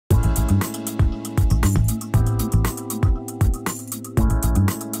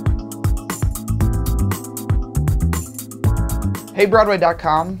Hey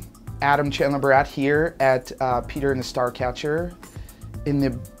Broadway.com, Adam Chanler-Berat here at Peter and the Starcatcher in the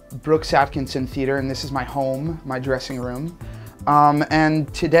Brooks Atkinson Theatre, and this is my home, my dressing room.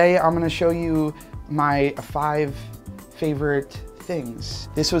 And today I'm going to show you my 5 favorite things.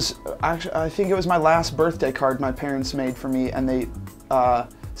 This was, actually, I think it was my last birthday card my parents made for me, and they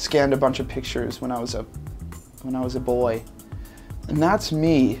scanned a bunch of pictures when I was a boy. And that's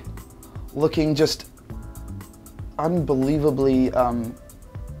me looking just unbelievably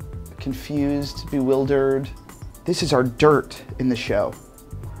confused, bewildered. This is our dirt in the show.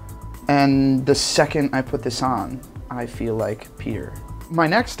 And the second I put this on, I feel like Peter. My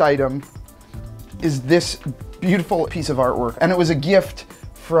next item is this beautiful piece of artwork. And it was a gift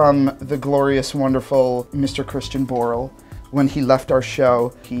from the glorious, wonderful Mr. Christian Borle. When he left our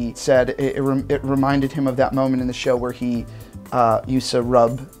show, he said it reminded him of that moment in the show where he used to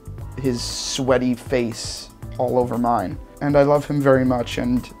rub his sweaty face all over mine. And I love him very much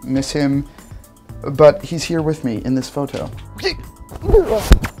and miss him, but he's here with me in this photo.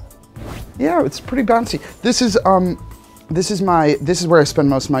 Yeah, it's pretty bouncy. This is where I spend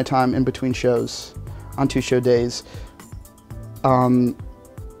most of my time in between shows, on 2 show days.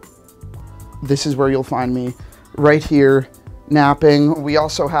 This is where you'll find me, right here, napping. We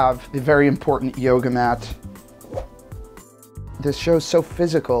also have the very important yoga mat. This show's so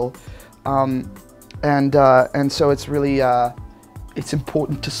physical. And so it's really, it's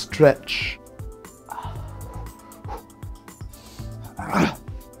important to stretch.